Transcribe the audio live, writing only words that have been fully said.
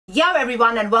Yo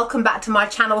everyone, and welcome back to my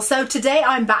channel. So today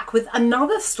I'm back with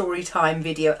another story time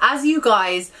video. As you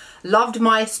guys loved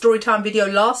my story time video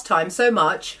last time so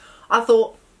much, I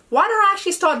thought, why don't I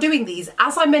actually start doing these?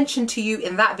 As I mentioned to you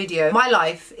in that video, my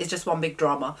life is just one big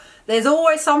drama. There's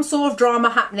always some sort of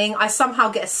drama happening. I somehow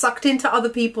get sucked into other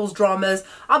people's dramas.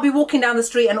 I'll be walking down the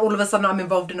street and all of a sudden I'm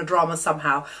involved in a drama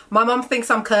somehow. My mum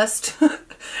thinks I'm cursed.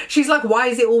 She's like, why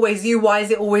is it always you? Why is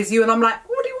it always you? And I'm like,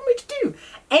 what do you want me to do?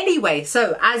 Anyway,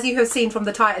 so as you have seen from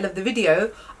the title of the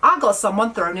video, I got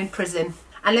someone thrown in prison.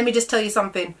 And let me just tell you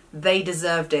something, they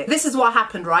deserved it. This is what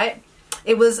happened, right?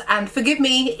 It was, and forgive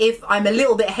me if I'm a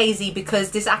little bit hazy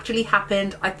because this actually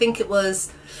happened, I think it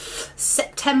was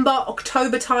September,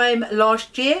 October time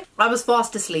last year. I was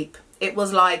fast asleep. It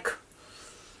was like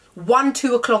 1,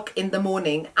 2 o'clock in the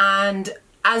morning. And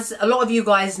as a lot of you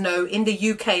guys know, in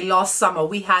the UK last summer,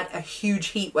 we had a huge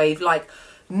heat wave, like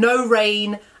no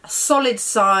rain, solid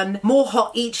sun, more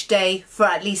hot each day for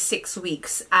at least 6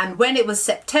 weeks. And when it was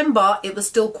September, it was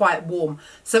still quite warm.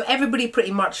 So everybody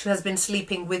pretty much has been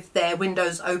sleeping with their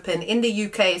windows open in the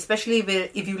UK, especially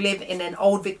if you live in an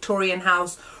old Victorian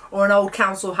house or an old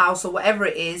council house or whatever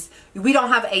it is. We don't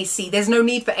have AC. There's no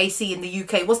need for AC in the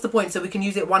UK. What's the point? So we can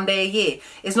use it one day a year.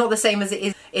 It's not the same as it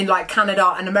is in like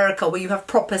Canada and America where you have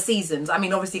proper seasons. I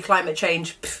mean, obviously climate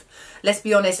change, let's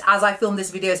be honest, as I film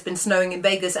this video, it's been snowing in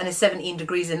Vegas and it's 17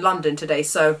 degrees in London today.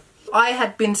 So I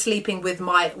had been sleeping with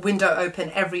my window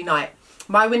open every night.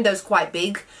 My window's quite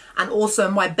big and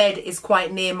also my bed is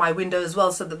quite near my window as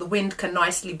well so that the wind can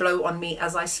nicely blow on me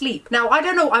as I sleep. Now, I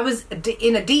don't know, I was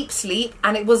in a deep sleep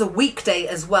and it was a weekday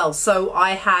as well. So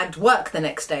I had work the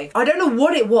next day. I don't know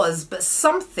what it was, but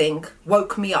something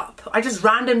woke me up. I just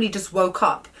randomly just woke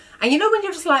up. And you know when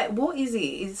you're just like, what is it?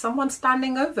 Is someone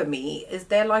standing over me? Is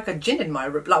there like a djinn in my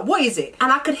room? Like, what is it?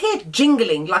 And I could hear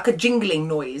jingling, like a jingling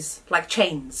noise, like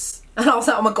chains. And I was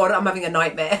like, oh my God, I'm having a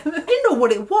nightmare. I didn't know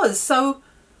what it was. So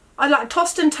I like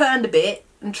tossed and turned a bit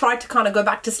and tried to kind of go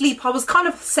back to sleep. I was kind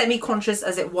of semi-conscious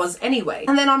as it was anyway.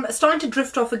 And then I'm starting to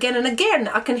drift off again. And again,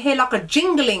 I can hear like a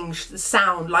jingling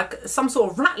sound, like some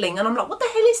sort of rattling. And I'm like, what the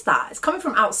hell is that? It's coming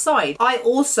from outside. I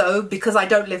also, because I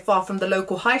don't live far from the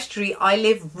local high street, I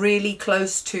live really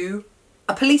close to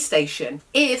a police station.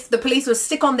 If the police would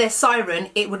stick on their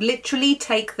siren, it would literally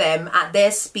take them at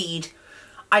their speed,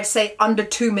 I'd say under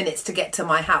 2 minutes to get to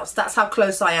my house. That's how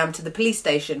close I am to the police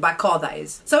station, by car that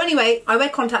is. So anyway, I wear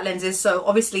contact lenses, so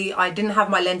obviously I didn't have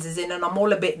my lenses in and I'm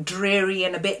all a bit dreary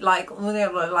and a bit like,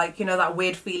 you know, that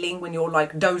weird feeling when you're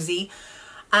like dozy.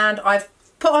 And I've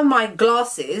put on my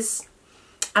glasses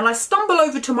and I stumble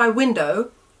over to my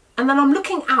window and then I'm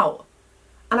looking out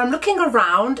and I'm looking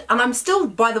around and I'm still,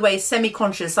 by the way,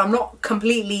 semi-conscious. I'm not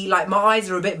completely, like my eyes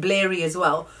are a bit blurry as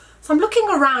well. So I'm looking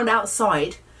around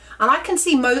outside and I can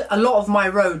see a lot of my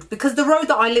road because the road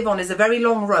that I live on is a very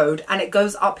long road and it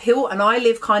goes uphill and I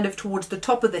live kind of towards the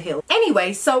top of the hill.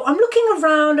 Anyway, so I'm looking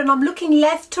around and I'm looking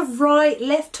left to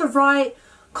right,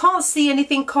 can't see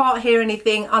anything, can't hear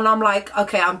anything, and I'm like,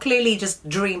 okay, I'm clearly just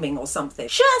dreaming or something.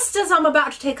 Just as I'm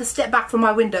about to take a step back from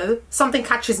my window, something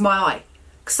catches my eye.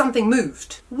 Something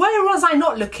moved. Where was I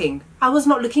not looking? I was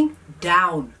not looking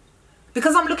down.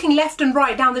 Because I'm looking left and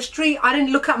right down the street, I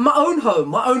didn't look at my own home,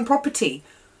 my own property.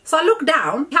 So I look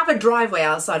down, we have a driveway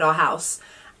outside our house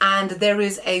and there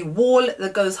is a wall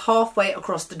that goes halfway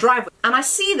across the driveway. And I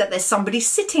see that there's somebody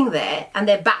sitting there and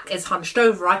their back is hunched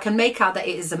over. I can make out that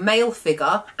it is a male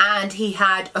figure and he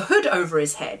had a hood over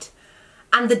his head.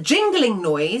 And the jingling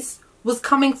noise was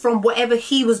coming from whatever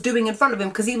he was doing in front of him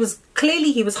because he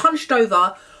was hunched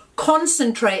over,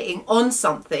 concentrating on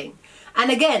something. And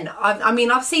again, I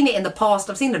mean, I've seen it in the past.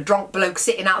 I've seen a drunk bloke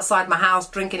sitting outside my house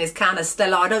drinking his can of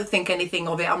Stella. I don't think anything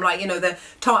of it. I'm like, you know,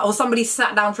 or somebody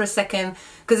sat down for a second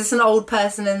because it's an old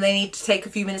person and they need to take a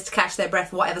few minutes to catch their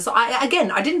breath, whatever. So I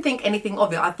didn't think anything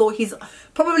of it. I thought he's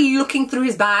probably looking through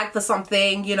his bag for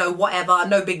something, you know, whatever,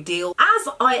 no big deal. As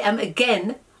I am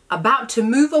again about to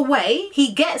move away,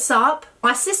 he gets up.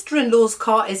 My sister-in-law's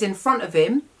car is in front of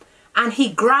him and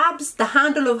he grabs the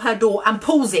handle of her door and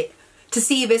pulls it to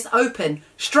see if it's open.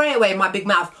 Straight away, my big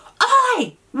mouth,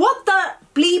 "Oi, what the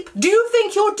bleep do you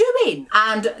think you're doing?"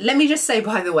 And let me just say,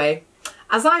 by the way,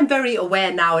 as I'm very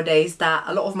aware nowadays that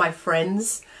a lot of my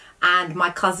friends and my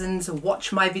cousins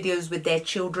watch my videos with their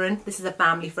children. This is a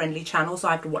family-friendly channel, so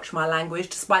I have to watch my language,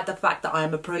 despite the fact that I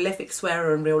am a prolific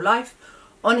swearer in real life.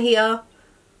 On here,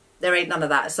 there ain't none of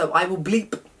that, so I will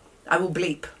bleep. I will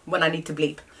bleep when I need to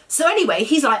bleep. So anyway,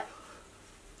 he's like,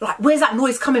 where's that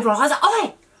noise coming from? I was like,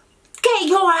 "Oi! Get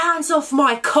your hands off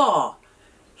my car."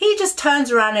 He just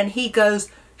turns around and he goes,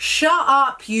 "Shut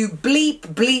up, you bleep,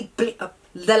 bleep, bleep."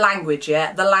 The language,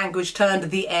 yeah? The language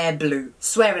turned the air blue,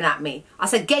 swearing at me. I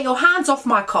said, get your hands off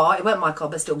my car. It weren't my car,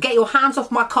 but still, get your hands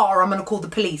off my car or I'm going to call the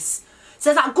police.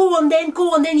 Says like, go on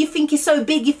then, you think you're so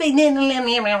big, you think...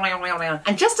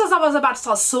 And just as I was about to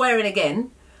start swearing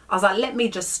again, I was like, let me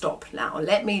just stop now.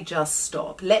 Let me just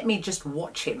stop. Let me just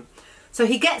watch him. So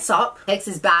he gets up, takes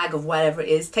his bag of whatever it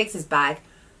is, takes his bag,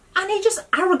 and he just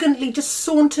arrogantly just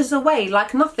saunters away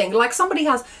like nothing. Like somebody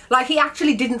has, like he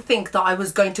actually didn't think that I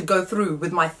was going to go through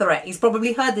with my threat. He's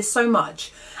probably heard this so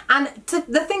much. And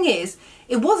the thing is,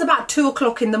 it was about 2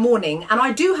 o'clock in the morning and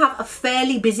I do have a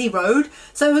fairly busy road.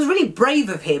 So it was really brave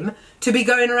of him to be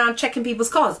going around checking people's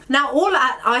cars. Now, all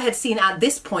I had seen at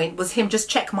this point was him just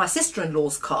check my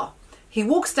sister-in-law's car. He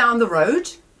walks down the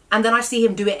road and then I see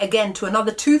him do it again to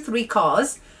another 2-3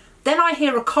 cars. Then I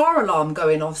hear a car alarm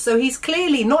going off. So he's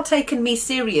clearly not taken me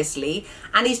seriously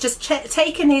and he's just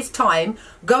taking his time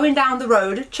going down the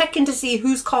road, checking to see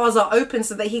whose cars are open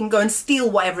so that he can go and steal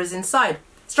whatever is inside.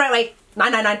 Straight away,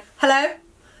 999, hello,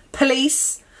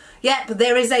 police. Yep,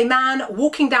 there is a man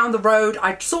walking down the road.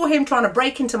 I saw him trying to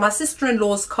break into my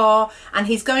sister-in-law's car and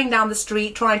he's going down the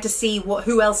street trying to see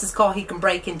who else's car he can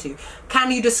break into.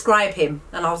 Can you describe him?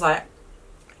 And I was like,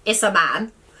 it's a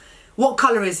man. What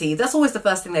colour is he? That's always the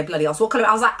first thing they bloody ask. What colour?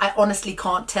 I was like, I honestly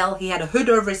can't tell. He had a hood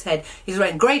over his head. He's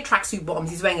wearing grey tracksuit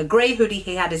bottoms. He's wearing a grey hoodie.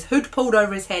 He had his hood pulled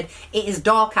over his head. It is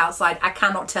dark outside. I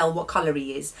cannot tell what colour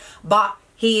he is. But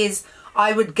he is,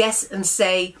 I would guess and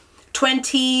say,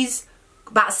 20s,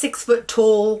 about 6 foot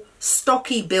tall,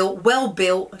 stocky built, well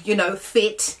built, you know,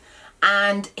 fit.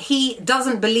 And he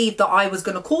doesn't believe that I was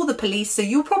going to call the police, so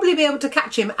you'll probably be able to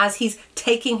catch him as he's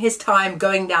taking his time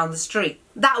going down the street.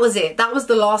 That was it. That was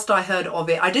the last I heard of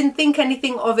it. I didn't think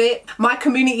anything of it. My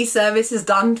community service is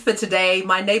done for today.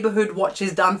 My neighbourhood watch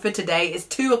is done for today. It's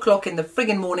 2 o'clock in the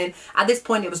friggin' morning. At this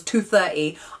point it was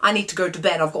 2:30. I need to go to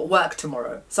bed. I've got work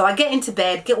tomorrow. So I get into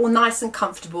bed, get all nice and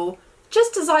comfortable.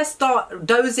 Just as I start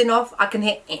dozing off, I can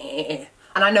hear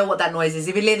and I know what that noise is.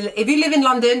 If you live in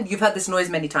London, you've heard this noise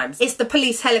many times. It's the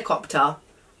police helicopter.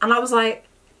 And I was like,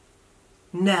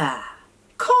 nah,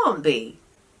 can't be.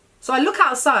 So I look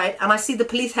outside and I see the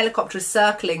police helicopter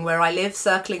circling where I live,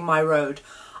 circling my road.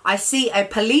 I see a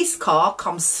police car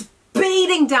come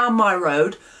speeding down my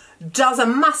road, does a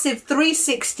massive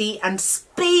 360 and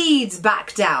speeds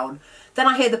back down. Then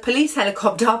I hear the police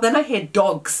helicopter, then I hear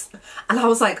dogs. And I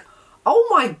was like, oh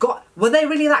my God, were they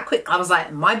really that quick? I was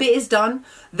like, my bit is done.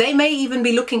 They may even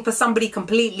be looking for somebody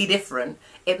completely different.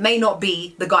 It may not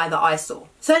be the guy that I saw.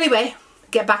 So anyway,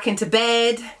 get back into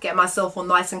bed, get myself all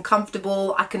nice and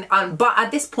comfortable. But at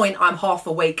this point, I'm half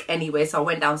awake anyway. So I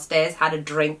went downstairs, had a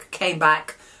drink, came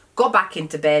back, got back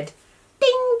into bed.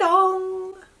 Ding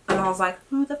dong. And I was like,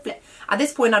 who the flip? At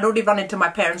this point, I'd already run into my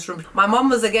parents' room. My mum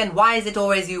was again, why is it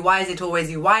always you? Why is it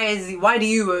always you?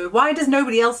 Why does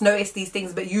nobody else notice these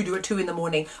things but you do at 2 in the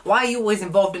morning? Why are you always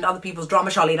involved in other people's drama,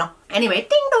 Charlena? Anyway,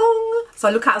 ding dong. So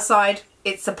I look outside,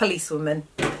 it's a policewoman.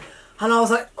 And I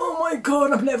was like, oh my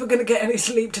God, I'm never going to get any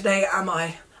sleep today, am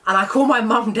I? And I call my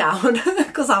mum down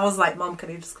because I was like, Mum, can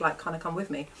you just like kind of come with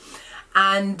me?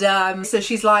 And so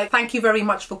she's like, thank you very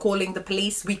much for calling the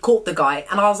police. We caught the guy.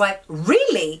 And I was like,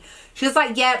 really? She was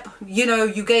like, yep, you know,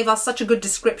 you gave us such a good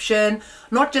description.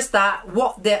 Not just that,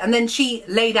 and then she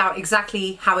laid out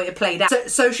exactly how it had played out.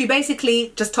 So she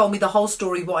basically just told me the whole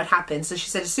story, what had happened. So she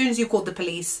said, as soon as you called the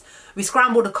police, we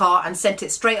scrambled a car and sent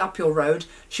it straight up your road.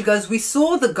 She goes, we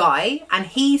saw the guy and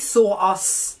he saw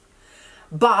us,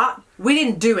 but we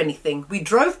didn't do anything. We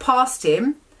drove past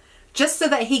him just so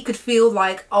that he could feel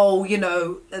like, oh, you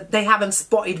know, they haven't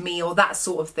spotted me or that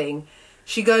sort of thing.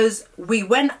 She goes, we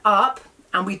went up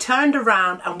and we turned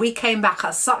around and we came back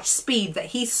at such speed that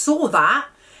he saw that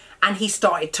and he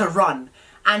started to run.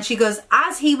 And she goes,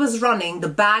 as he was running, the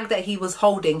bag that he was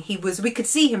holding, we could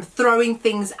see him throwing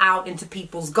things out into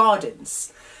people's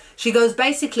gardens. She goes,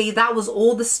 basically, that was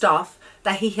all the stuff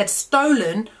that he had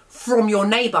stolen from your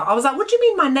neighbour. I was like, what do you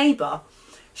mean my neighbour?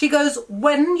 She goes,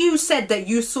 when you said that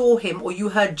you saw him or you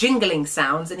heard jingling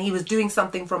sounds and he was doing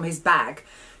something from his bag,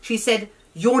 she said,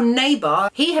 your neighbour,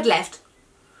 he had left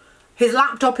his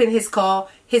laptop in his car,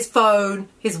 his phone,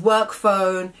 his work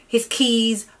phone, his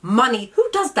keys, money. Who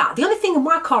does that? The only thing in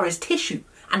my car is tissue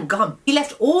and gum. He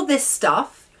left all this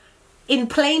stuff in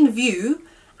plain view,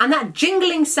 and that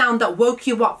jingling sound that woke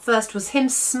you up first was him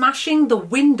smashing the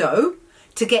window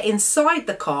to get inside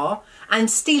the car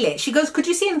and steal it. She goes, could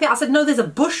you see anything? I said, no, there's a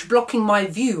bush blocking my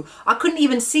view. I couldn't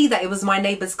even see that it was my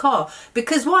neighbour's car,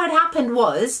 because what had happened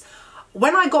was,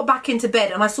 when I got back into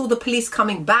bed and I saw the police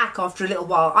coming back after a little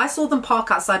while, I saw them park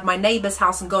outside my neighbour's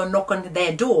house and go and knock on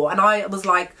their door. And I was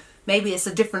like, Maybe it's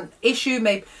a different issue,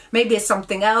 maybe it's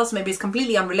something else, maybe it's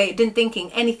completely unrelated, didn't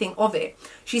thinking anything of it.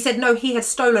 She said, no, he had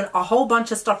stolen a whole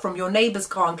bunch of stuff from your neighbour's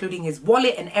car, including his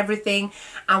wallet and everything.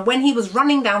 And when he was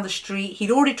running down the street, he'd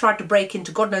already tried to break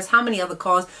into God knows how many other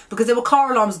cars because there were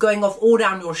car alarms going off all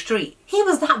down your street. He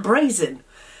was that brazen.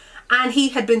 And he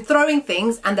had been throwing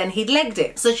things and then he'd legged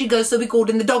it. So she goes, so we called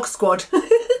in the dog squad.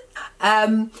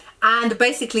 And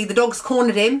basically the dogs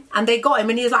cornered him and they got him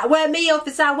and he was like, "Where me,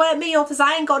 officer? Where me, officer?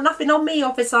 I ain't got nothing on me,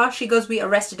 officer." She goes, we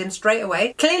arrested him straight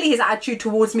away. Clearly his attitude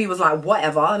towards me was like,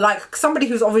 whatever, like somebody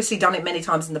who's obviously done it many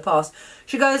times in the past.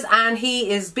 She goes, and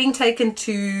he is being taken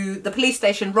to the police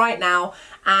station right now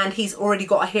and he's already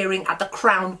got a hearing at the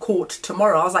Crown Court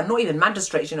tomorrow. I was like, not even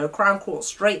magistrates, you know, Crown Court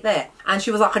straight there. And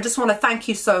she was like, "I just want to thank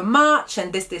you so much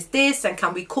and this, and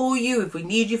can we call you if we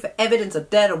need you for evidence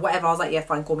of death or whatever?" I was like, yeah,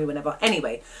 fine, call me whenever.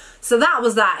 Anyway, so that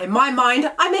was that. In my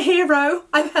mind, I'm a hero.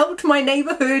 I've helped my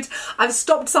neighborhood. I've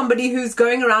stopped somebody who's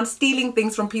going around stealing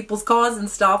things from people's cars and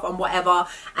stuff and whatever,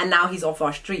 and now he's off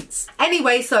our streets.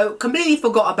 Anyway, so completely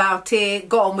forgot about it,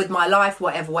 got on with my life,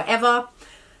 whatever.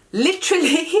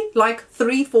 Literally like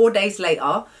 3-4 days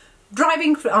later,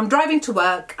 I'm driving to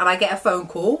work and I get a phone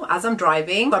call as I'm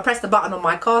driving. So I press the button on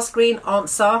my car screen,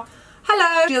 answer.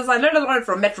 "Hello." She was like, "No,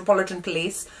 from Metropolitan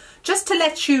Police. Just to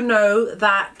let you know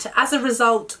that as a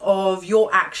result of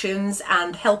your actions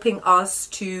and helping us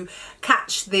to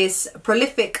catch this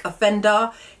prolific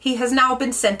offender, he has now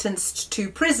been sentenced to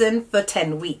prison for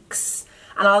 10 weeks.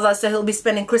 And I was like, "So he'll be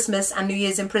spending Christmas and New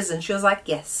Year's in prison?" She was like,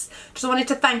 "Yes. Just wanted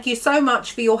to thank you so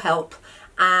much for your help."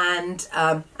 And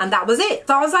that was it.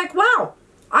 So I was like, wow,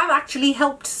 I've actually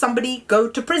helped somebody go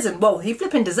to prison. Well, he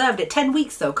flipping deserved it. 10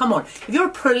 weeks though, come on. If you're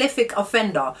a prolific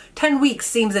offender, 10 weeks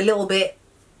seems a little bit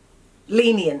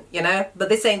lenient, you know? But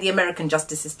this ain't the American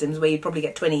justice systems where you'd probably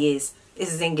get 20 years.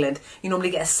 This is England. You normally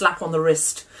get a slap on the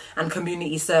wrist and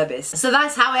community service. So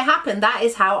that's how it happened. That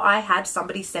is how I had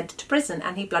somebody sent to prison,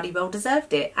 and he bloody well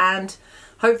deserved it. And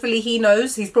hopefully he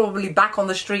knows, he's probably back on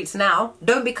the streets now.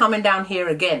 Don't be coming down here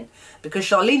again, because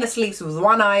Charlena sleeps with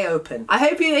one eye open. I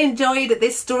hope you enjoyed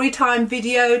this story time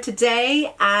video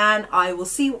today, and I will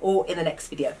see you all in the next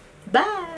video. Bye!